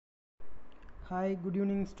Hi good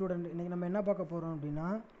evening student. இன்றைக்கி நம்ம என்ன பார்க்க போகிறோம் அப்படின்னா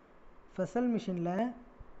ஃபெசல் மிஷினில்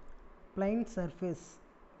பிளைன் சர்ஃபேஸ்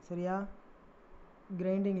சரியா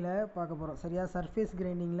கிரைண்டிங்கில் பார்க்க போகிறோம். சரியா சர்ஃபேஸ்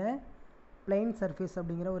கிரைண்டிங்கில் பிளைன் சர்ஃபேஸ்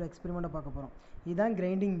அப்படிங்கிற ஒரு எக்ஸ்பெரிமெண்ட்டை பார்க்க போகிறோம். இதுதான்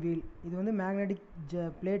கிரைண்டிங் வீல். இது வந்து மேக்னெட்டிக்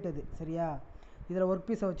பிளேட். அது சரியா இதில் ஒர்க்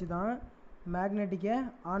பீஸை வச்சு தான் மேக்னெட்டிக்கை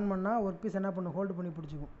ஆன் பண்ணால் ஒர்க் பீஸ் என்ன பண்ணும், ஹோல்டு பண்ணி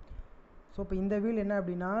பிடிச்சிக்கும். ஸோ இப்போ இந்த வீல் என்ன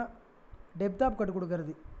அப்படின்னா டெப்த் ஆஃப் கட்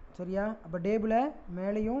கொடுக்கறது. சரியா அப்போ டேபிளை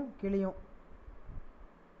மேலேயும் கீழேயும்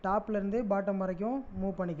டாப்லேருந்து பாட்டம் வரைக்கும்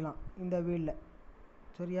மூவ் பண்ணிக்கலாம் இந்த வீலில்.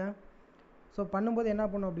 சரியா ஸோ பண்ணும்போது என்ன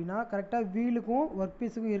பண்ணும் அப்படின்னா கரெக்டாக வீலுக்கும் ஒர்க்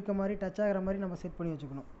பீஸுக்கும் இருக்க மாதிரி டச் ஆகிற மாதிரி நம்ம செட் பண்ணி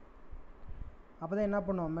வச்சுக்கணும். அப்போ தான் என்ன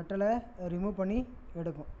பண்ணும், மெட்டலை ரிமூவ் பண்ணி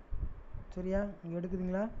எடுக்கும். சரியா இங்கே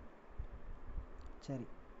எடுக்குதுங்களா? சரி,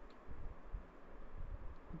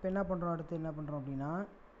 இப்போ என்ன பண்ணுறோம், அடுத்து என்ன பண்ணுறோம் அப்படின்னா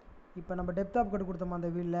இப்போ நம்ம டெப்த் ஆஃப் கட் கொடுத்தோமா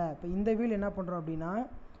அந்த வீலில். இப்போ இந்த வீல் என்ன பண்ணுறோம் அப்படின்னா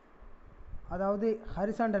அதாவது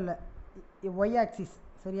ஹரிசாண்டலில் ஒய் ஆக்சிஸ்.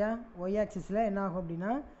 சரியா ஒய் ஆக்சிஸில் என்ன ஆகும் அப்படின்னா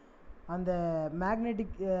அந்த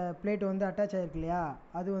மேக்னெட்டிக் பிளேட் வந்து அட்டாச் ஆகிருக்கு இல்லையா,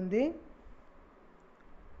 அது வந்து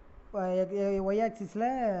ஒய் ஆக்சிஸில்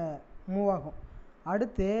மூவ் ஆகும்.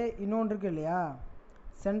 அடுத்து இன்னொன்று இருக்குது இல்லையா,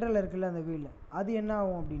 சென்ட்ரலில் இருக்குல்ல அந்த வீல், அது என்ன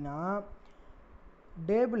ஆகும் அப்படின்னா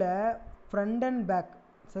டேபிளை ஃப்ரண்ட் அண்ட் பேக்.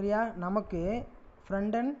 சரியா நமக்கு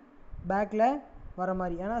ஃப்ரண்ட் அண்ட் பேக்கில் வர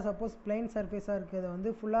மாதிரி. ஏன்னா சப்போஸ் பிளைன் சர்ஃபேஸாக இருக்கிறத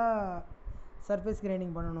வந்து ஃபுல்லாக சர்ஃபேஸ்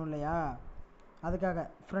கிரைண்டிங் பண்ணணும் இல்லையா, அதுக்காக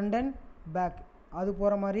ஃப்ரண்ட் அண்ட் பேக் அது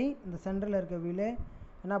போகிற மாதிரி இந்த சென்டரில் இருக்க வீலு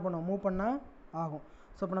என்ன பண்ணும், மூவ் பண்ணால் ஆகும்.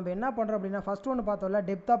 ஸோ இப்போ நம்ம என்ன பண்ணுறோம் அப்படின்னா ஃபஸ்ட்டு ஒன்று பார்த்தோம்ல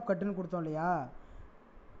டெப்த் ஆஃப் கட்டுன்னு கொடுத்தோம் இல்லையா,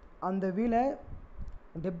 அந்த வீலை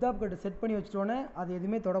டெப்த் ஆஃப் கட்டு செட் பண்ணி வச்சுட்டோன்னே அது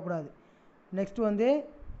எதுவுமே தொடக்கூடாது. நெக்ஸ்ட்டு வந்து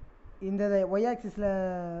இந்த ஒய் ஆக்சிஸில்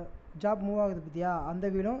ஜாப் மூவ் ஆகுது பார்த்தியா, அந்த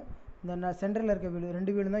வீலும் இந்த சென்டரில் இருக்க வீலு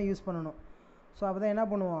ரெண்டு வீலும் தான் யூஸ் பண்ணணும். ஸோ அப்போ தான் என்ன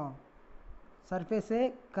பண்ணுவோம், சர்ஃபேஸு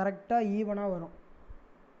கரெக்டாக ஈவனாக வரும்.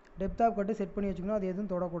 டெப்த் ஆஃப் கட்டு செட் பண்ணி வச்சுக்கணும், அது எதுவும்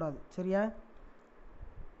தொடக்கூடாது. சரியா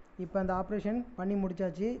இப்போ அந்த ஆப்ரேஷன் பண்ணி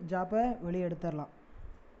முடித்தாச்சு. ஜாப்பை வெளியே எடுத்துடலாம்.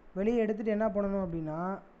 வெளியே எடுத்துகிட்டு என்ன பண்ணணும் அப்படின்னா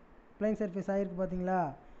பிளைன் சர்ஃபேஸ் ஆகிருக்கு பார்த்தீங்களா,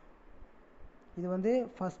 இது வந்து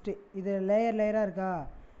ஃபஸ்ட்டு இது லேயராக இருக்கா.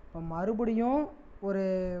 இப்போ மறுபடியும் ஒரு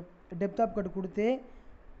டெப்த் ஆஃப் கட் கொடுத்து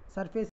சர்ஃபேஸ்